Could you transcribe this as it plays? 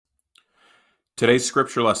Today's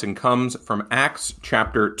scripture lesson comes from Acts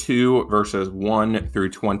chapter 2, verses 1 through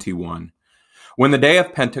 21. When the day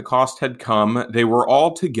of Pentecost had come, they were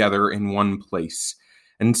all together in one place.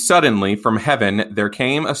 And suddenly from heaven there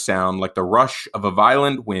came a sound like the rush of a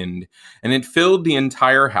violent wind, and it filled the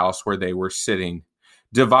entire house where they were sitting.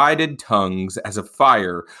 Divided tongues as of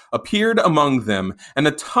fire appeared among them, and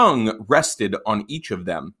a tongue rested on each of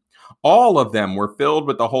them. All of them were filled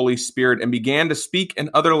with the Holy Spirit and began to speak in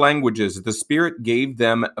other languages as the Spirit gave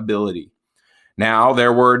them ability. Now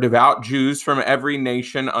there were devout Jews from every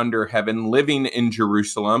nation under heaven living in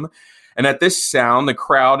Jerusalem. And at this sound, the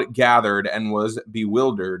crowd gathered and was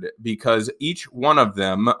bewildered, because each one of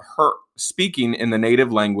them heard speaking in the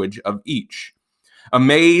native language of each.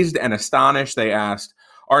 Amazed and astonished, they asked,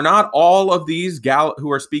 "Are not all of these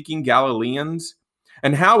who are speaking Galileans?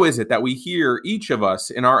 And how is it that we hear each of us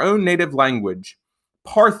in our own native language?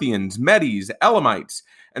 Parthians, Medes, Elamites,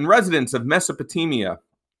 and residents of Mesopotamia,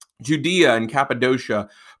 Judea and Cappadocia,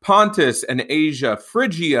 Pontus and Asia,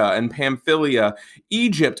 Phrygia and Pamphylia,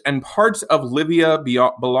 Egypt and parts of Libya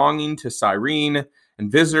belonging to Cyrene,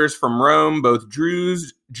 and visitors from Rome, both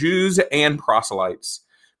Jews and proselytes,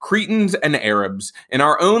 Cretans and Arabs. In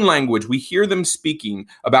our own language we hear them speaking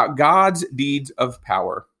about God's deeds of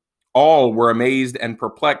power." All were amazed and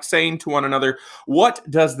perplexed, saying to one another, "What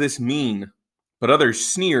does this mean?" But others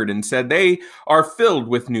sneered and said, "They are filled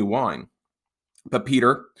with new wine." But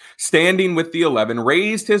Peter, standing with the 11,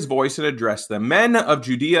 raised his voice and addressed them, "Men of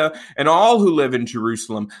Judea and all who live in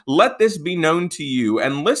Jerusalem, let this be known to you,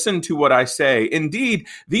 and listen to what I say. Indeed,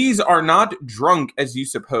 these are not drunk as you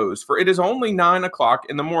suppose, for it is only 9 o'clock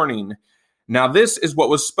in the morning. Now this is what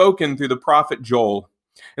was spoken through the prophet Joel.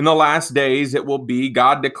 In the last days it will be,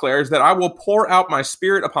 God declares, that I will pour out my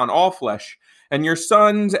spirit upon all flesh, and your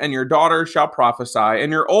sons and your daughters shall prophesy,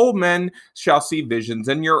 and your old men shall see visions,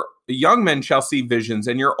 and your young men shall see visions,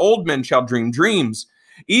 and your old men shall dream dreams.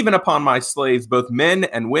 Even upon my slaves, both men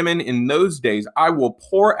and women, in those days I will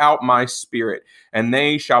pour out my spirit, and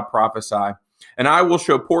they shall prophesy. And I will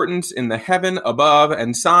show portents in the heaven above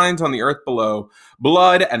and signs on the earth below,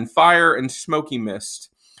 blood and fire and smoky mist.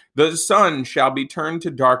 The sun shall be turned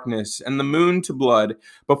to darkness and the moon to blood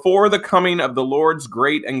before the coming of the Lord's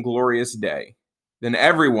great and glorious day. Then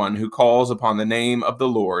everyone who calls upon the name of the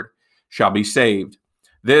Lord shall be saved."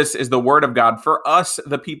 This is the word of God for us,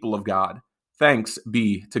 the people of God. Thanks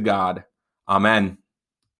be to God. Amen.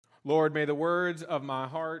 Lord, may the words of my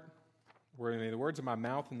heart, may the words of my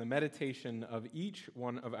mouth and the meditation of each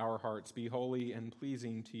one of our hearts be holy and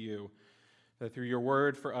pleasing to you, that through your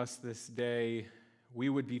word for us this day, we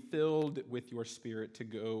would be filled with your Spirit to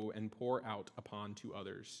go and pour out upon to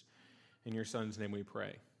others. In your Son's name we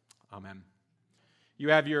pray. Amen. You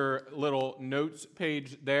have your little notes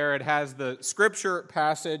page there. It has the scripture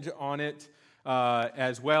passage on it,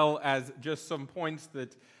 as well as just some points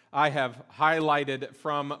that I have highlighted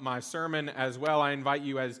from my sermon as well. I invite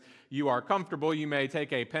you, as you are comfortable, you may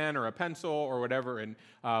take a pen or a pencil or whatever and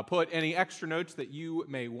put any extra notes that you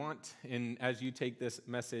may want in as you take this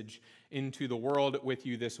message into the world with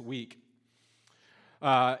you this week.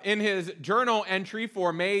 In his journal entry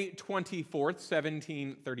for May 24th,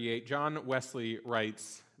 1738, John Wesley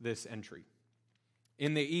writes this entry.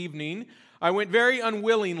 "In the evening, I went very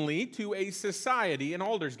unwillingly to a society in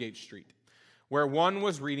Aldersgate Street, where one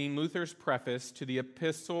was reading Luther's preface to the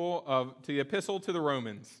epistle to the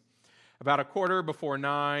Romans. About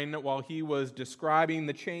 9:15, while he was describing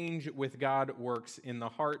the change with God works in the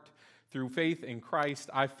heart through faith in Christ,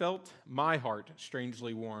 I felt my heart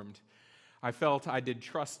strangely warmed. I felt I did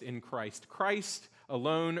trust in Christ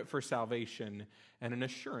alone for salvation, and an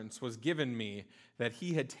assurance was given me that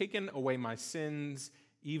he had taken away my sins,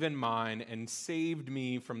 even mine, and saved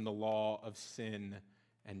me from the law of sin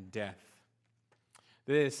and death."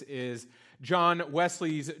 This is John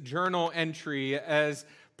Wesley's journal entry as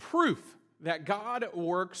proof that God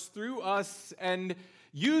works through us and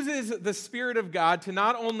uses the Spirit of God to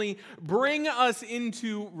not only bring us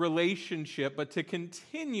into relationship, but to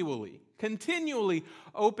continually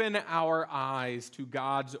open our eyes to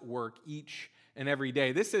God's work each and every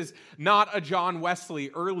day. This is not a John Wesley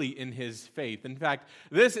early in his faith. In fact,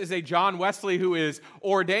 this is a John Wesley who is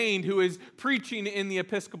ordained, who is preaching in the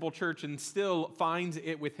Episcopal Church and still finds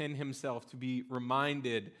it within himself to be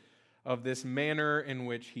reminded of this manner in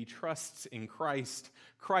which he trusts in Christ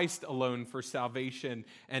alone for salvation,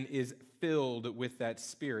 and is filled with that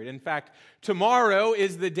Spirit. In fact, tomorrow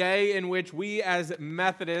is the day in which we as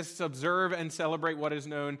Methodists observe and celebrate what is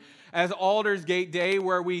known as Aldersgate Day,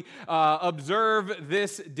 where we observe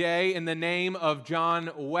this day in the name of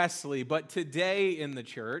John Wesley. But today in the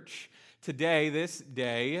church, this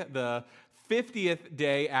day, the 50th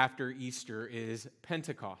day after Easter is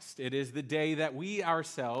Pentecost. It is the day that we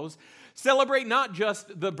ourselves celebrate not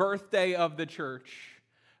just the birthday of the church,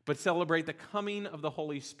 but celebrate the coming of the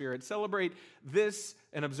Holy Spirit. Celebrate this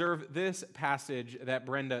and observe this passage that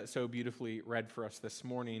Brenda so beautifully read for us this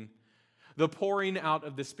morning. The pouring out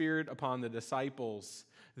of the Spirit upon the disciples,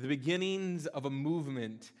 the beginnings of a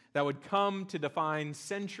movement that would come to define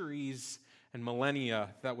centuries and millennia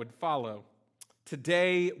that would follow.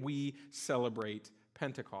 Today we celebrate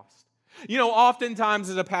Pentecost. You know, oftentimes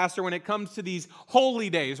as a pastor, when it comes to these holy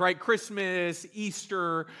days, right? Christmas,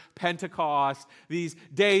 Easter, Pentecost, these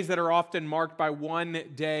days that are often marked by one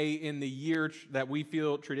day in the year that we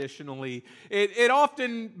feel traditionally, it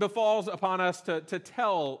often befalls upon us to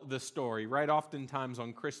tell the story, right? Oftentimes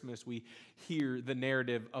on Christmas, we hear the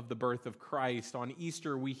narrative of the birth of Christ. On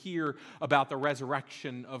Easter, we hear about the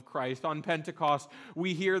resurrection of Christ. On Pentecost,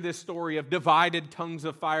 we hear this story of divided tongues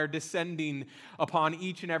of fire descending upon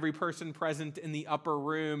each and every person present in the upper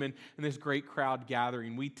room and this great crowd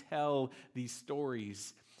gathering. We tell these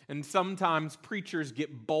stories. And sometimes preachers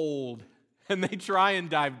get bold and they try and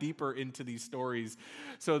dive deeper into these stories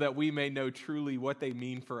so that we may know truly what they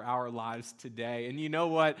mean for our lives today. And you know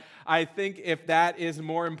what? I think if that is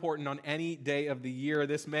more important on any day of the year,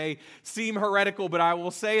 this may seem heretical, but I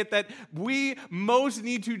will say it that we most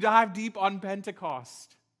need to dive deep on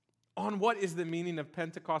Pentecost. On what is the meaning of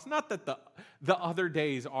Pentecost. Not that the other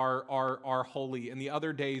days are holy and the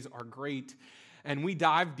other days are great. And we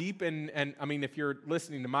dive deep and I mean, if you're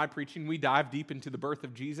listening to my preaching, we dive deep into the birth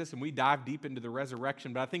of Jesus and we dive deep into the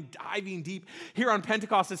resurrection. But I think diving deep here on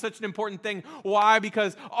Pentecost is such an important thing. Why?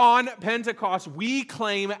 Because on Pentecost, we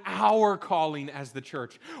claim our calling as the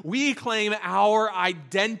church. We claim our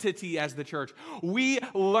identity as the church. We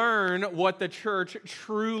learn what the church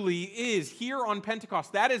truly is here on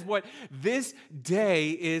Pentecost. That is what this day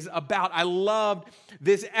is about. I loved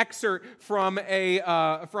this excerpt from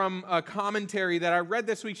a commentary that I read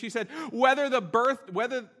this week. She said, whether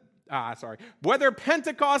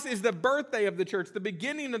Pentecost is the birthday of the church, the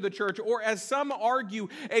beginning of the church, or as some argue,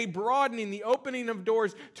 a broadening, the opening of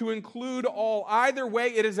doors to include all, either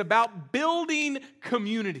way, it is about building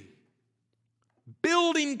community.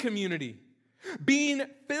 Building community. Being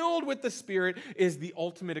filled with the Spirit is the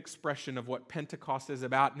ultimate expression of what Pentecost is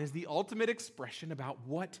about and is the ultimate expression about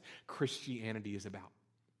what Christianity is about.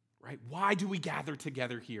 Right? Why do we gather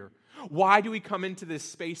together here? Why do we come into this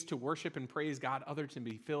space to worship and praise God other than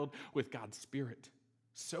be filled with God's Spirit?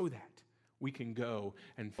 So that we can go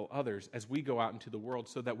and fill others as we go out into the world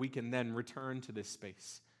so that we can then return to this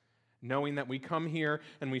space. Knowing that we come here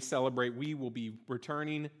and we celebrate, we will be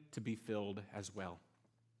returning to be filled as well.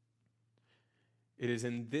 It is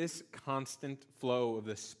in this constant flow of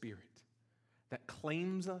the Spirit that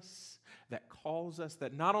claims us, that calls us,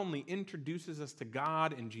 that not only introduces us to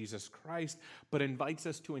God in Jesus Christ, but invites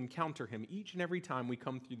us to encounter Him each and every time we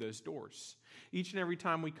come through those doors. Each and every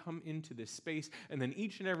time we come into this space, and then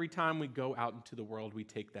each and every time we go out into the world, we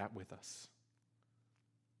take that with us.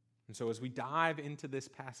 And so as we dive into this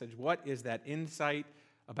passage, what is that insight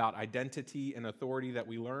about identity and authority that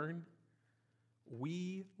we learn?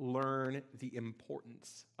 We learn the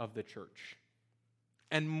importance of the church.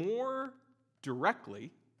 And more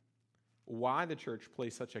directly, why the church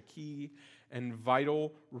plays such a key and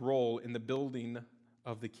vital role in the building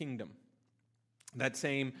of the kingdom. That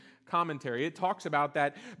same commentary, it talks about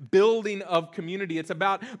that building of community. It's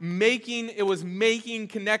about making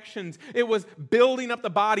connections. It was building up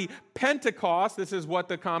the body. Pentecost, this is what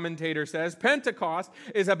the commentator says, Pentecost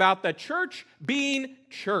is about the church being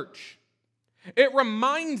church. It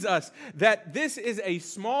reminds us that this is a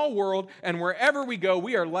small world, and wherever we go,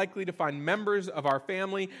 we are likely to find members of our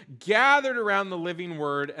family gathered around the living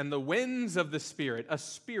word and the winds of the Spirit, a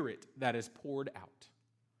Spirit that is poured out.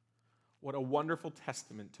 What a wonderful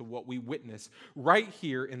testament to what we witness right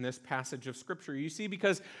here in this passage of Scripture. You see,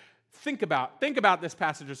 because think about this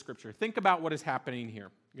passage of Scripture. Think about what is happening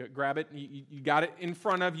here. Grab it. You got it in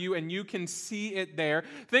front of you, and you can see it there.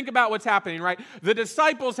 Think about what's happening, right? The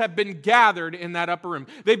disciples have been gathered in that upper room.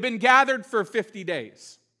 They've been gathered for 50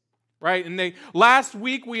 days, right? And last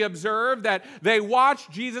week we observed that they watched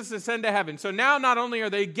Jesus ascend to heaven. So now not only are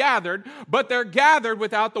they gathered, but they're gathered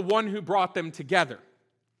without the one who brought them together.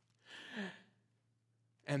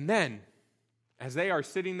 And then, as they are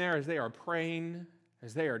sitting there, as they are praying,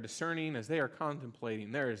 as they are discerning, as they are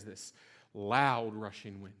contemplating, there is this loud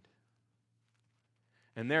rushing wind.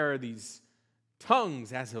 And there are these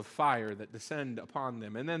tongues as of fire that descend upon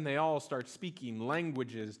them. And then they all start speaking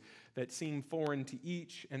languages that seem foreign to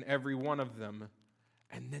each and every one of them.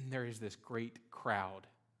 And then there is this great crowd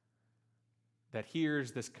that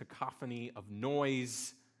hears this cacophony of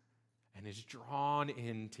noise and is drawn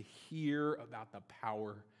in to hear about the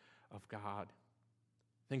power of God.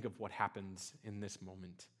 Think of what happens in this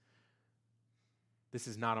moment. This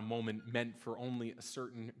is not a moment meant for only a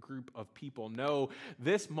certain group of people. No,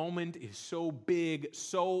 this moment is so big,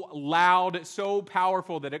 so loud, so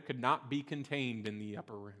powerful that it could not be contained in the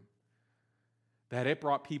upper room. That it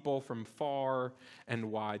brought people from far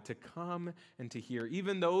and wide to come and to hear.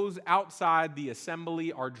 Even those outside the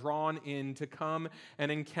assembly are drawn in to come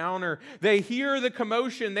and encounter. They hear the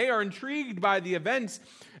commotion. They are intrigued by the events.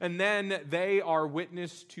 And then they are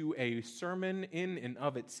witness to a sermon in and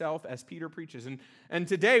of itself as Peter preaches. And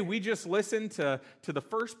today we just listened to the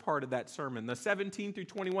first part of that sermon, the 17 through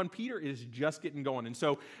 21. Peter is just getting going. And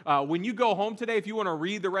so when you go home today, if you want to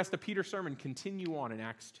read the rest of Peter's sermon, continue on in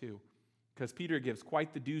Acts 2. Because Peter gives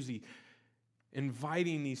quite the doozy,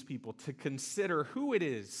 inviting these people to consider who it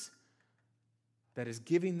is that is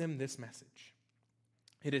giving them this message.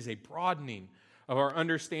 It is a broadening of our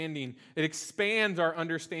understanding. It expands our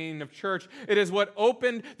understanding of church. It is what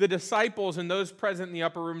opened the disciples and those present in the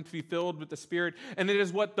upper room to be filled with the Spirit. And it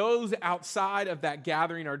is what those outside of that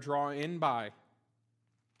gathering are drawn in by.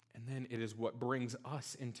 And then it is what brings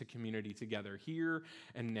us into community together here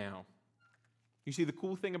and now. You see, the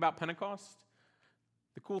cool thing about Pentecost,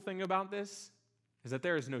 the cool thing about this, is that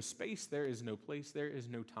there is no space, there is no place, there is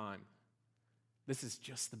no time. This is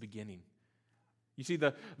just the beginning. You see,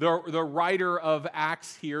 the writer of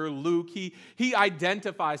Acts here, Luke, he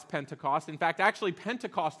identifies Pentecost. In fact, actually,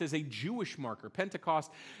 Pentecost is a Jewish marker.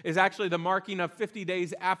 Pentecost is actually the marking of 50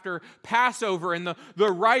 days after Passover. And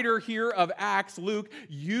the writer here of Acts, Luke,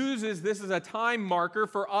 uses this as a time marker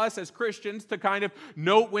for us as Christians to kind of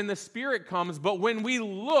note when the Spirit comes. But when we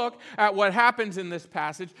look at what happens in this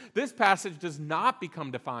passage does not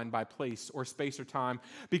become defined by place or space or time,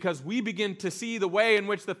 because we begin to see the way in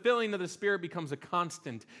which the filling of the Spirit becomes a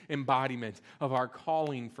constant embodiment of our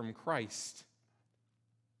calling from Christ.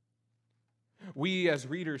 We as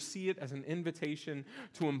readers see it as an invitation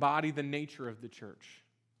to embody the nature of the church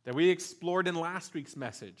that we explored in last week's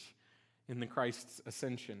message in the Christ's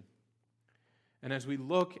ascension. And as we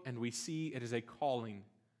look and we see, it is a calling.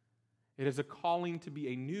 It is a calling to be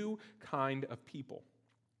a new kind of people.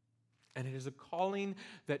 And it is a calling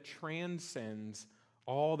that transcends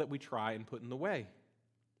all that we try and put in the way.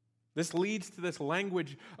 This leads to this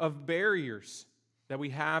language of barriers that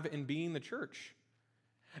we have in being the church.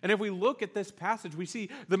 And if we look at this passage, we see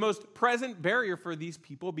the most present barrier for these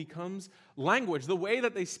people becomes language, the way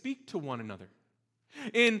that they speak to one another.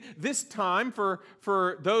 In this time,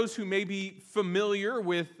 for those who may be familiar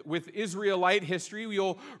with Israelite history,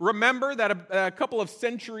 you'll remember that a couple of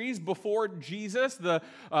centuries before Jesus, the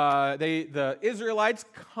Israelites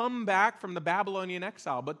come back from the Babylonian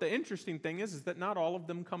exile. But the interesting thing is that not all of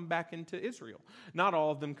them come back into Israel. Not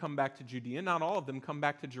all of them come back to Judea. Not all of them come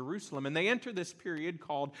back to Jerusalem. And they enter this period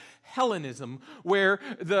called Hellenism, where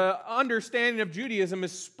the understanding of Judaism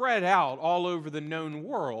is spread out all over the known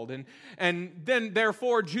world. And then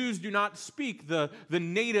therefore, Jews do not speak the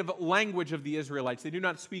native language of the Israelites. They do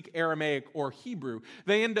not speak Aramaic or Hebrew.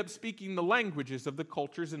 They end up speaking the languages of the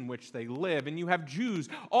cultures in which they live. And you have Jews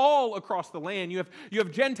all across the land. You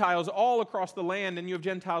have Gentiles all across the land, and you have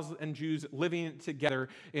Gentiles and Jews living together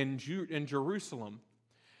in Jerusalem.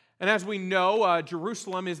 And as we know,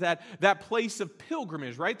 Jerusalem is that place of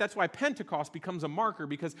pilgrimage, right? That's why Pentecost becomes a marker,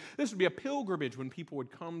 because this would be a pilgrimage when people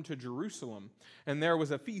would come to Jerusalem. And there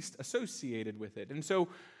was a feast associated with it. And so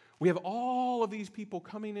we have all of these people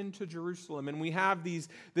coming into Jerusalem, and we have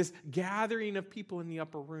this gathering of people in the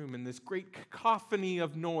upper room, and this great cacophony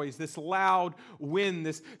of noise, this loud wind,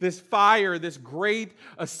 this fire, this great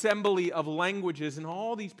assembly of languages, and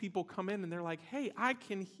all these people come in, and they're like, hey, I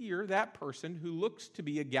can hear that person who looks to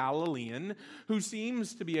be a Galilean, who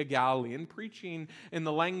seems to be a Galilean, preaching in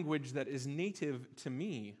the language that is native to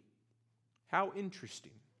me. How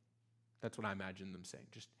interesting. That's what I imagine them saying,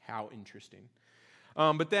 just how interesting.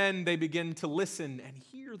 But then they begin to listen and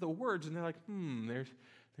hear the words, and they're like, they're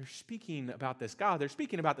speaking about this God. They're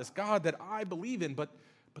speaking about this God that I believe in, but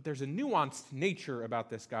there's a nuanced nature about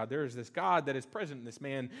this God. There is this God that is present in this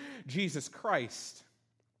man, Jesus Christ.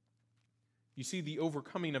 You see, the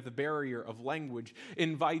overcoming of the barrier of language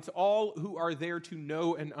invites all who are there to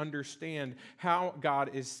know and understand how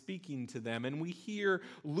God is speaking to them. And we hear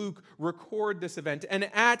Luke record this event. And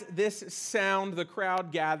at this sound, the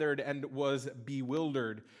crowd gathered and was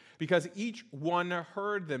bewildered, because each one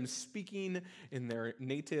heard them speaking in their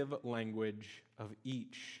native language of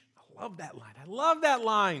each. I love that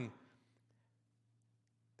line.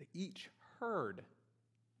 They each heard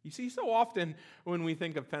You see, so often when we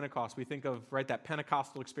think of Pentecost, we think of, right, that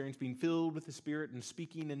Pentecostal experience being filled with the Spirit and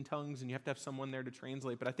speaking in tongues, and you have to have someone there to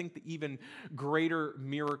translate. But I think the even greater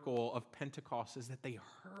miracle of Pentecost is that they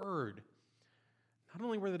heard. Not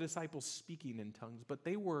only were the disciples speaking in tongues, but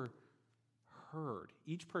they were heard.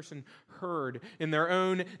 Each person heard in their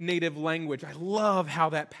own native language. I love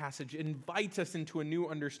how that passage invites us into a new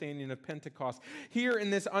understanding of Pentecost. Here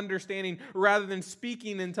in this understanding, rather than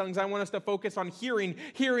speaking in tongues, I want us to focus on hearing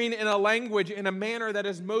in a language, in a manner that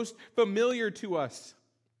is most familiar to us.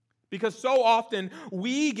 Because so often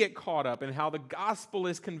we get caught up in how the gospel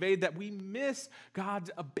is conveyed that we miss God's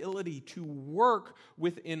ability to work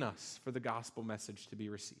within us for the gospel message to be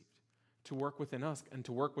received. To work within us and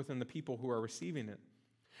to work within the people who are receiving it.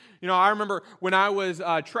 You know, I remember when I was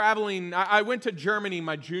traveling, I went to Germany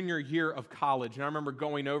my junior year of college, and I remember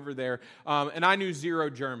going over there, and I knew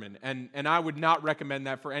zero German, and I would not recommend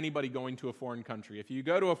that for anybody going to a foreign country. If you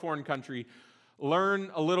go to a foreign country,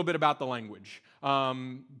 learn a little bit about the language.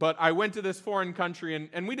 But I went to this foreign country,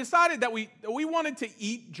 and we decided that we wanted to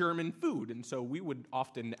eat German food, and so we would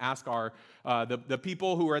often ask the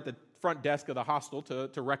people who were at the front desk of the hostel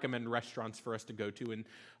to recommend restaurants for us to go to. And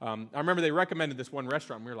I remember they recommended this one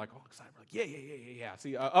restaurant. And we were like, oh, excited. We're like, yeah.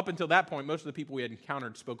 See, up until that point, most of the people we had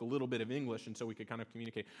encountered spoke a little bit of English, and so we could kind of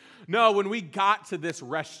communicate. No, when we got to this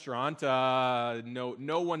restaurant,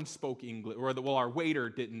 no one spoke English, or our waiter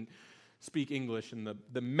didn't speak English, and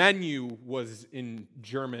the menu was in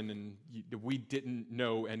German, and we didn't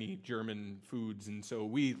know any German foods, and so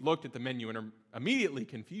we looked at the menu and are immediately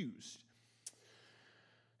confused.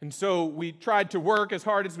 And so we tried to work as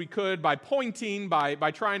hard as we could by pointing, by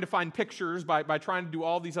trying to find pictures, by trying to do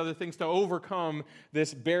all these other things to overcome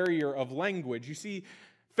this barrier of language. You see,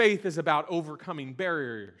 faith is about overcoming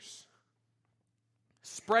barriers.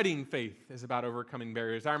 Spreading faith is about overcoming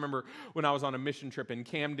barriers. I remember when I was on a mission trip in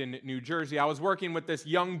Camden, New Jersey, I was working with this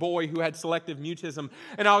young boy who had selective mutism,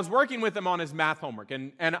 and I was working with him on his math homework.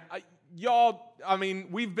 And y'all, I mean,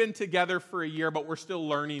 we've been together for a year, but we're still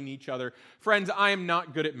learning each other. Friends, I am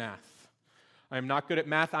not good at math. I am not good at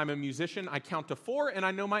math. I'm a musician. I count to 4, and I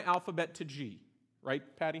know my alphabet to G. Right,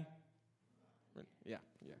 Patty? Yeah.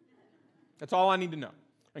 That's all I need to know.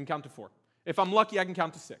 I can count to 4. If I'm lucky, I can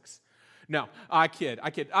count to 6. No, I kid.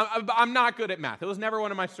 I'm not good at math. It was never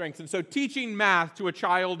one of my strengths. And so teaching math to a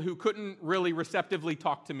child who couldn't really receptively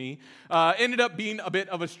talk to me ended up being a bit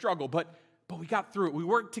of a struggle. But we got through it. We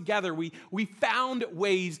worked together. We found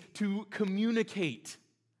ways to communicate.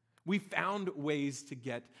 We found ways to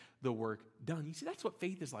get the work done. You see, that's what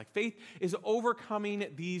faith is like. Faith is overcoming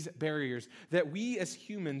these barriers that we as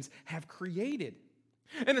humans have created.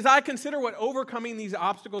 And as I consider what overcoming these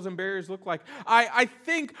obstacles and barriers look like, I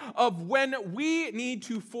think of when we need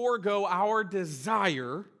to forego our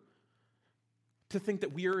desire to think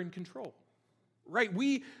that we are in control. Right?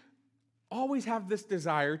 We always have this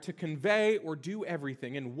desire to convey or do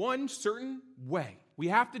everything in one certain way. We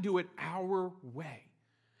have to do it our way.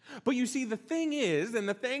 But you see, the thing is, and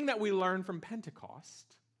the thing that we learn from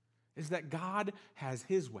Pentecost, is that God has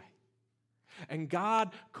His way. And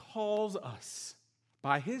God calls us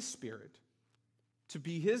by His Spirit to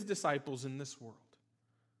be His disciples in this world.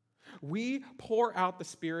 We pour out the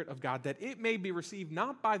Spirit of God that it may be received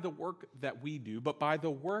not by the work that we do, but by the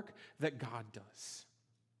work that God does.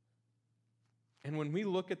 And when we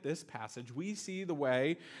look at this passage, we see the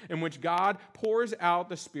way in which God pours out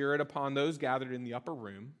the Spirit upon those gathered in the upper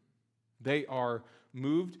room. They are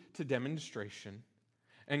moved to demonstration.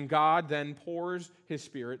 And God then pours His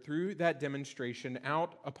Spirit through that demonstration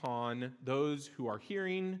out upon those who are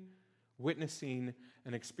hearing, witnessing,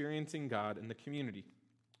 and experiencing God in the community.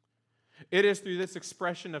 It is through this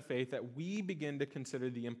expression of faith that we begin to consider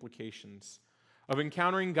the implications of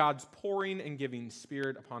encountering God's pouring and giving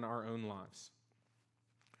Spirit upon our own lives.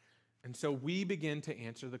 And so we begin to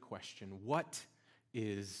answer the question, what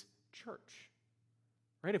is church?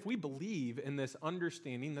 Right? If we believe in this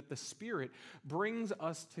understanding that the Spirit brings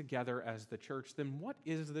us together as the church, then what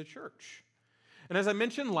is the church? And as I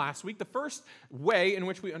mentioned last week, the first way in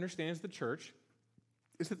which we understand the church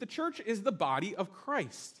is that the church is the body of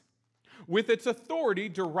Christ, with its authority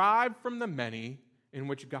derived from the many in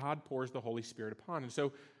which God pours the Holy Spirit upon. And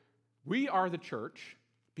so we are the church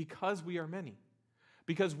because we are many,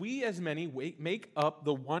 because we as many make up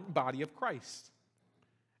the one body of Christ.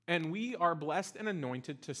 And we are blessed and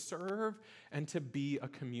anointed to serve and to be a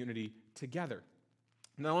community together.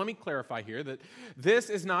 Now, let me clarify here that this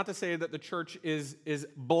is not to say that the church is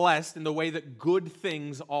blessed in the way that good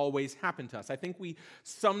things always happen to us. I think we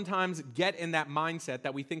sometimes get in that mindset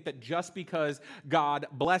that we think that just because God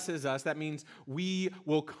blesses us, that means we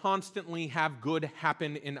will constantly have good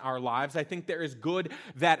happen in our lives. I think there is good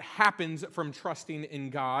that happens from trusting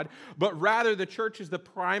in God, but rather the church is the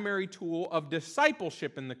primary tool of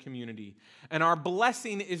discipleship in the community, and our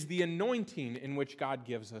blessing is the anointing in which God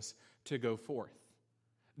gives us to go forth.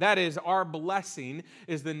 That is, our blessing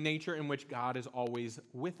is the nature in which God is always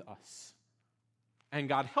with us. And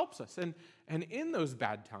God helps us. And in those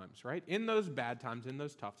bad times, right? In those bad times, in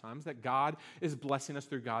those tough times, that God is blessing us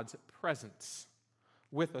through God's presence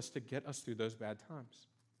with us to get us through those bad times.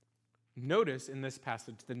 Notice in this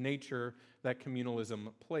passage the nature that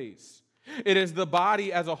communalism plays. It is the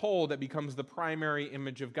body as a whole that becomes the primary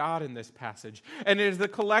image of God in this passage. And it is the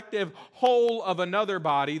collective whole of another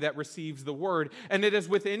body that receives the word. And it is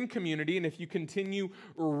within community. And if you continue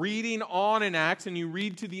reading on in Acts and you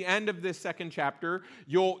read to the end of this second chapter,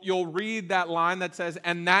 you'll read that line that says,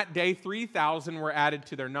 "And that day 3,000 were added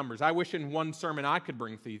to their numbers." I wish in one sermon I could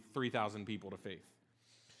bring 3,000 people to faith.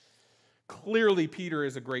 Clearly, Peter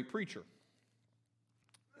is a great preacher.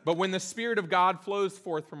 But when the Spirit of God flows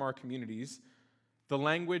forth from our communities, the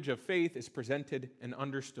language of faith is presented and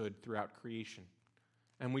understood throughout creation.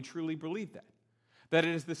 And we truly believe that. That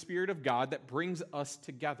it is the Spirit of God that brings us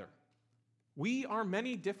together. We are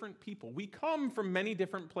many different people. We come from many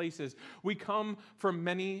different places. We come from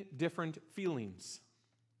many different feelings,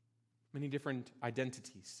 many different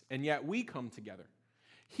identities. And yet we come together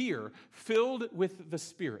here, filled with the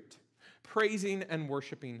Spirit, praising and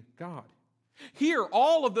worshiping God. Here,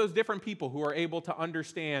 all of those different people who are able to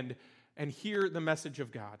understand and hear the message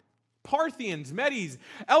of God. Parthians, Medes,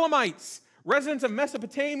 Elamites, residents of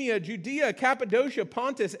Mesopotamia, Judea, Cappadocia,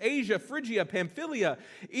 Pontus, Asia, Phrygia, Pamphylia,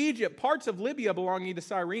 Egypt, parts of Libya belonging to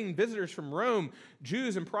Cyrene, visitors from Rome,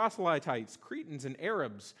 Jews and proselytes, Cretans and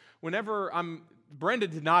Arabs. Brenda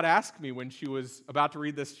did not ask me when she was about to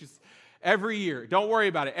read this. Just every year, don't worry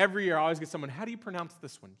about it. Every year I always get someone, "How do you pronounce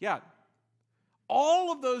this one?" Yeah.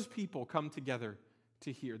 All of those people come together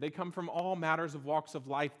to hear. They come from all matters of walks of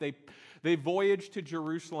life. They voyage to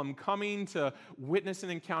Jerusalem, coming to witness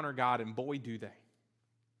and encounter God, and boy, do they.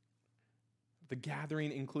 The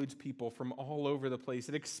gathering includes people from all over the place.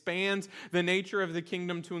 It expands the nature of the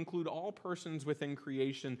kingdom to include all persons within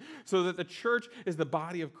creation, so that the church is the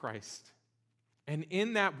body of Christ. And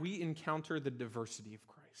in that, we encounter the diversity of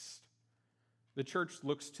Christ. The church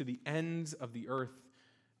looks to the ends of the earth,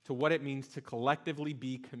 to what it means to collectively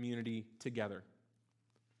be community together.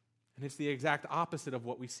 And it's the exact opposite of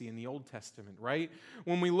what we see in the Old Testament, right?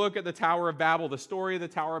 When we look at the Tower of Babel, the story of the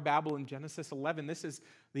Tower of Babel in Genesis 11, this is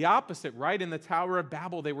the opposite, right? In the Tower of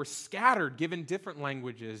Babel, they were scattered, given different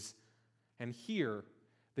languages. And here,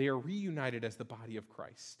 they are reunited as the body of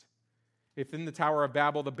Christ. If in the Tower of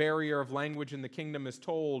Babel, the barrier of language in the kingdom is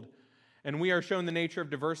told, and we are shown the nature of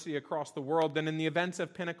diversity across the world, then in the events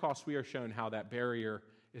of Pentecost, we are shown how that barrier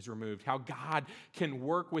is removed, how God can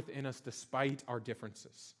work within us despite our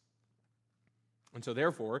differences. And so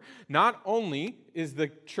therefore, not only is the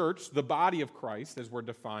church the body of Christ, as we're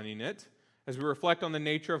defining it, as we reflect on the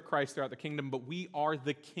nature of Christ throughout the kingdom, but we are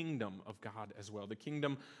the kingdom of God as well, the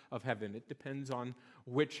kingdom of heaven. It depends on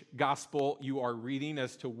which gospel you are reading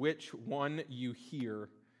as to which one you hear,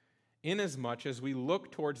 inasmuch as we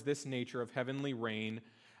look towards this nature of heavenly reign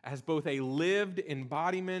as both a lived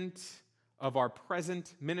embodiment of our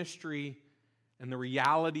present ministry and the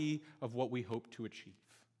reality of what we hope to achieve.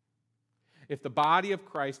 If the body of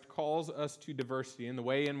Christ calls us to diversity in the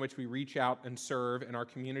way in which we reach out and serve in our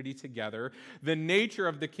community together, the nature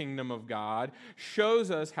of the kingdom of God shows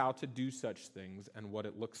us how to do such things and what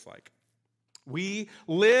it looks like. We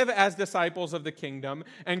live as disciples of the kingdom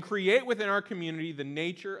and create within our community the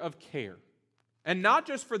nature of care. And not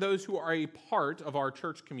just for those who are a part of our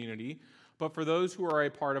church community, but for those who are a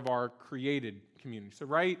part of our created community. So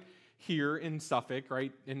right here in Suffolk,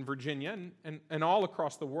 right in Virginia, and all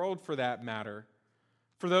across the world for that matter,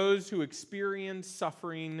 for those who experience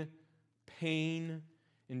suffering, pain,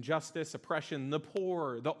 injustice, oppression, the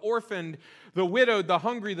poor, the orphaned, the widowed, the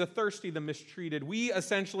hungry, the thirsty, the mistreated, we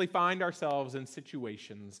essentially find ourselves in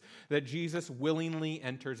situations that Jesus willingly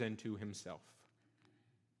enters into himself.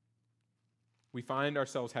 We find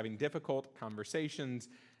ourselves having difficult conversations,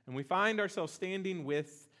 and we find ourselves standing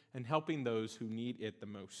with and helping those who need it the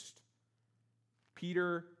most.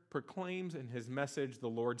 Peter proclaims in his message the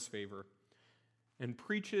Lord's favor and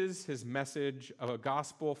preaches his message of a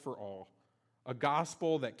gospel for all, a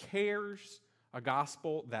gospel that cares, a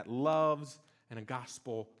gospel that loves, and a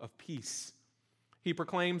gospel of peace. He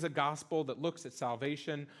proclaims a gospel that looks at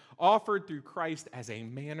salvation offered through Christ as a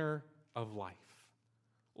manner of life.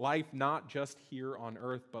 Life not just here on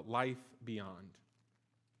earth, but life beyond.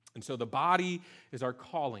 And so the body is our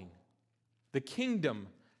calling, the kingdom,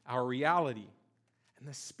 our reality, and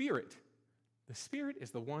the Spirit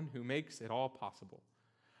is the one who makes it all possible.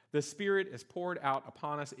 The Spirit is poured out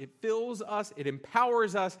upon us. It fills us, it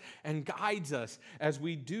empowers us, and guides us as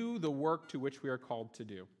we do the work to which we are called to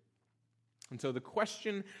do. And so the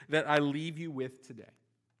question that I leave you with today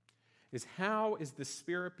is, how is the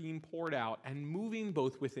Spirit being poured out and moving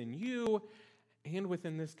both within you and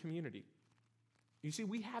within this community? You see,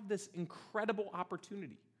 we have this incredible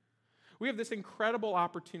opportunity. We have this incredible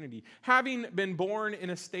opportunity, having been born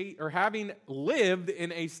in a state, or having lived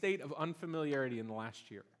in a state of unfamiliarity in the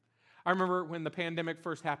last year. I remember when the pandemic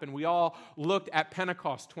first happened, we all looked at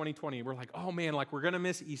Pentecost 2020. We're like, oh man, like we're going to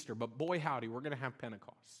miss Easter, but boy howdy, we're going to have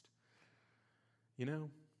Pentecost. You know?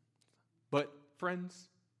 But friends,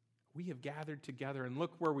 we have gathered together, and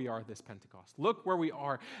look where we are this Pentecost. Look where we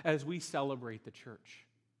are as we celebrate the church.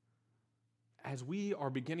 As we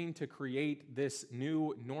are beginning to create this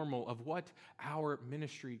new normal of what our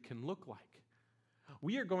ministry can look like.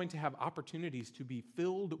 We are going to have opportunities to be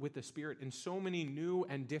filled with the Spirit in so many new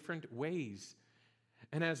and different ways.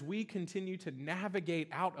 And as we continue to navigate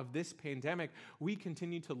out of this pandemic, we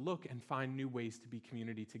continue to look and find new ways to be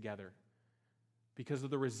community together. Because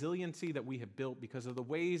of the resiliency that we have built, because of the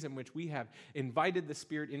ways in which we have invited the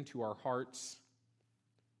Spirit into our hearts,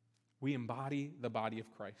 we embody the body of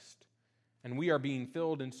Christ. And we are being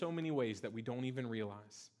filled in so many ways that we don't even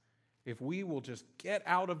realize. If we will just get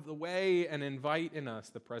out of the way and invite in us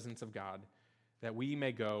the presence of God, that we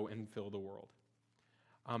may go and fill the world.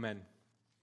 Amen.